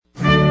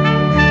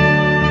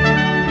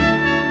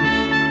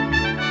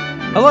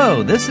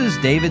Hello, this is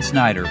David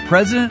Snyder,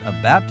 President of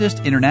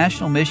Baptist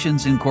International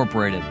Missions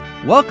Incorporated,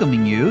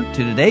 welcoming you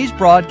to today's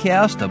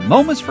broadcast of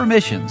Moments for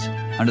Missions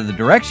under the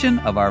direction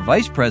of our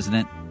Vice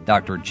President,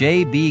 Dr.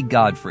 J.B.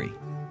 Godfrey.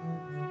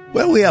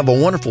 Well, we have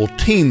a wonderful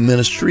team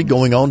ministry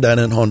going on down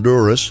in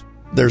Honduras.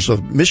 There's a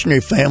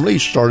missionary family who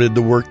started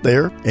to work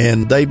there,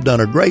 and they've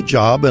done a great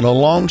job. And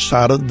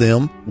alongside of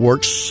them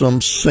works some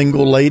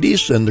single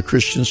ladies in the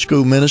Christian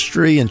school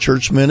ministry and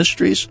church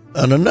ministries,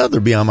 and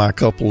another BMI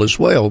couple as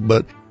well.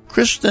 But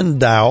Kristen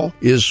Dow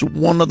is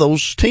one of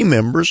those team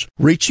members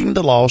reaching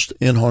the lost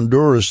in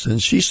Honduras,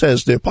 and she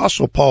says the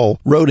Apostle Paul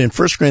wrote in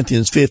 1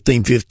 Corinthians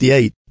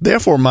 15:58,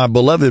 "Therefore, my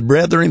beloved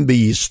brethren, be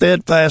ye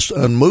steadfast,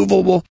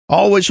 unmovable,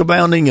 always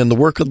abounding in the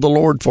work of the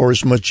Lord, for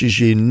as much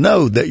as ye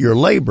know that your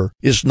labor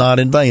is not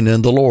in vain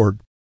in the Lord."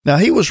 Now,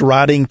 he was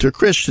writing to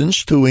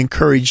Christians to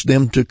encourage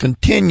them to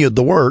continue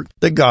the work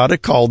that God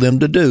had called them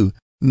to do,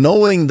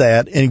 knowing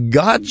that in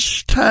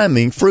God's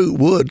timing, fruit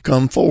would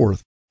come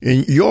forth.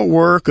 In your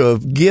work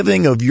of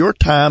giving of your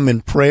time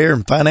in prayer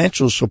and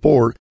financial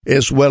support,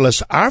 as well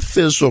as our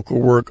physical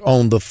work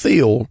on the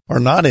field, are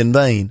not in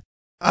vain.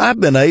 I've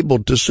been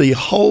able to see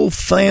whole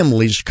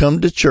families come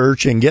to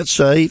church and get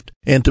saved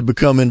and to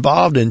become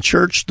involved in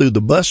church through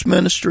the bus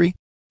ministry.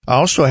 I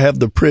also have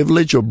the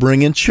privilege of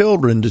bringing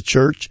children to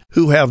church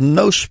who have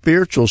no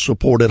spiritual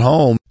support at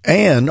home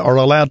and are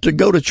allowed to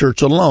go to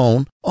church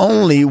alone,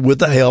 only with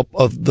the help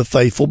of the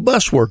faithful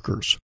bus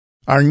workers.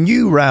 Our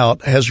new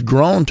route has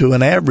grown to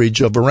an average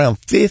of around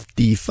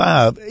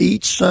 55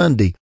 each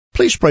Sunday.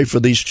 Please pray for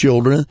these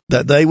children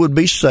that they would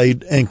be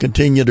saved and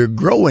continue to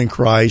grow in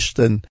Christ,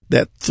 and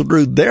that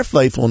through their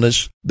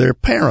faithfulness, their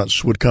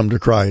parents would come to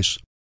Christ.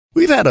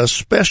 We've had a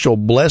special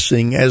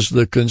blessing as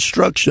the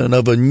construction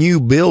of a new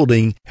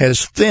building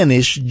has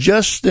finished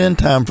just in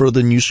time for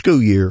the new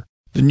school year.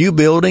 The new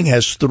building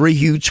has 3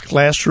 huge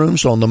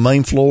classrooms on the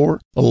main floor,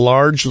 a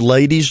large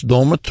ladies'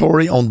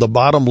 dormitory on the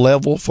bottom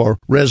level for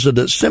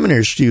resident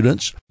seminary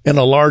students, and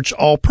a large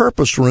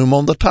all-purpose room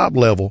on the top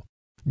level.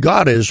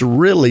 God has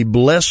really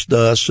blessed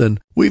us,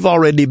 and we've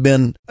already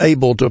been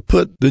able to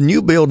put the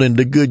new building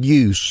to good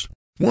use.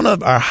 One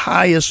of our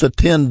highest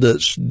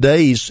attendance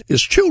days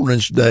is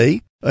Children's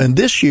Day, and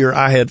this year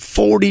I had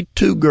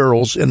 42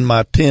 girls in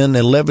my 10,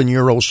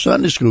 11-year-old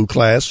Sunday school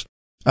class.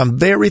 I'm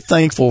very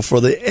thankful for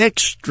the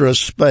extra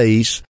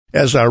space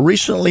as I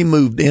recently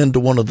moved into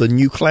one of the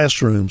new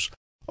classrooms.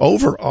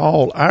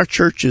 Overall, our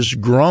church has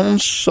grown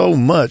so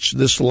much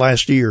this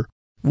last year.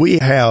 We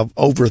have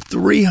over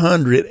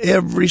 300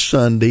 every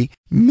Sunday,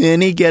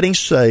 many getting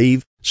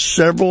saved,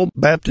 several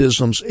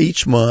baptisms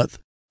each month.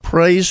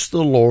 Praise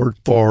the Lord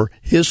for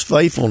His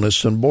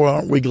faithfulness, and boy,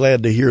 aren't we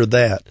glad to hear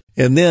that.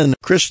 And then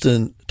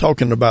Kristen,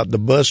 talking about the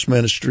bus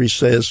ministry,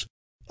 says,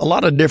 a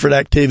lot of different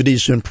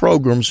activities and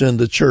programs in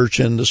the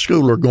church and the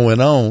school are going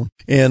on.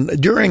 And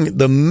during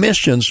the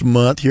missions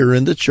month here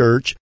in the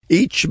church,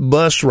 each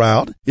bus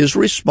route is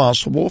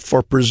responsible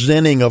for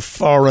presenting a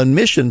foreign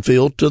mission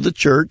field to the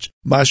church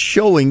by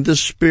showing the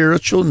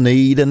spiritual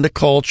need and the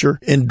culture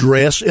and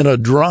dress in a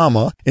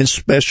drama and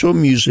special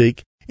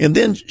music, and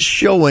then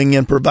showing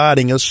and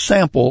providing a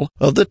sample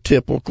of the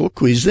typical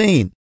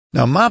cuisine.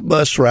 Now, my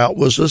bus route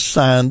was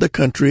assigned the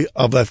country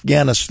of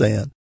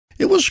Afghanistan.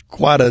 It was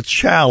quite a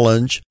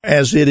challenge,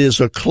 as it is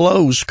a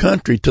closed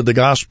country to the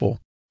gospel.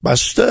 By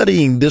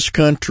studying this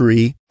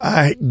country,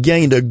 I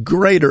gained a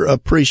greater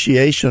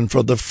appreciation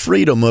for the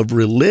freedom of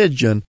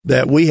religion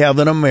that we have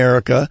in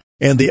America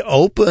and the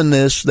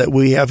openness that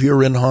we have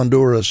here in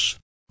Honduras.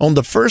 On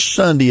the first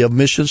Sunday of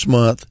Missions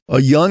Month, a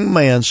young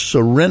man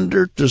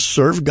surrendered to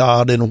serve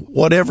God in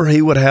whatever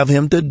He would have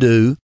him to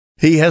do.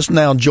 He has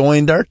now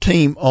joined our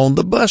team on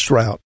the bus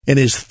route and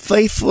is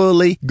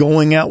faithfully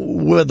going out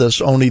with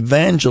us on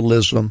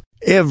evangelism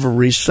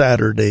every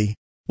Saturday.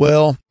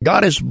 Well,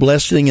 God is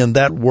blessing in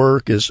that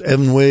work as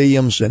Evan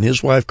Williams and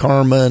his wife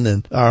Carmen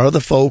and our other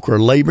folk are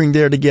laboring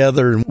there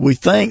together. And we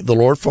thank the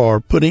Lord for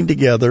putting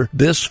together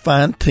this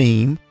fine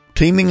team,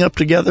 teaming up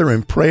together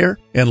in prayer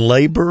and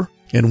labor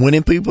and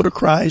winning people to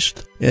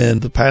Christ,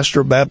 and the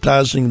pastor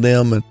baptizing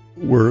them. And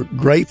we're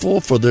grateful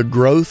for the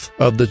growth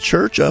of the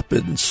church up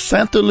in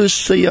Santa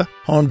Lucia,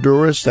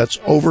 Honduras. That's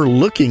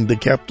overlooking the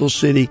capital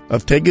city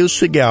of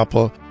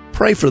Tegucigalpa.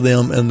 Pray for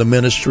them and the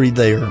ministry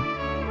there.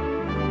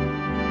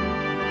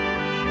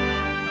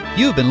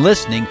 You've been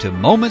listening to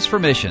Moments for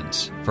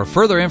Missions. For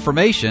further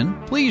information,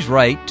 please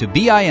write to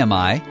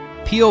BIMI,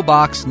 P.O.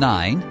 Box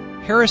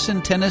 9,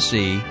 Harrison,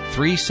 Tennessee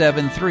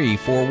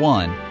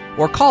 37341,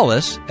 or call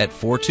us at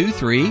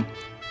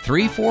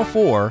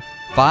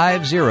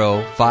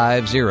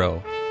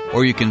 423-344-5050,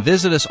 or you can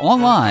visit us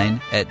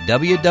online at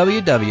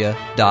www.bimi.org.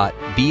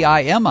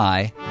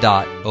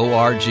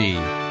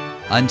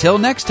 Until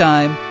next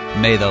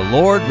time, may the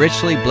Lord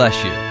richly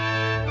bless you.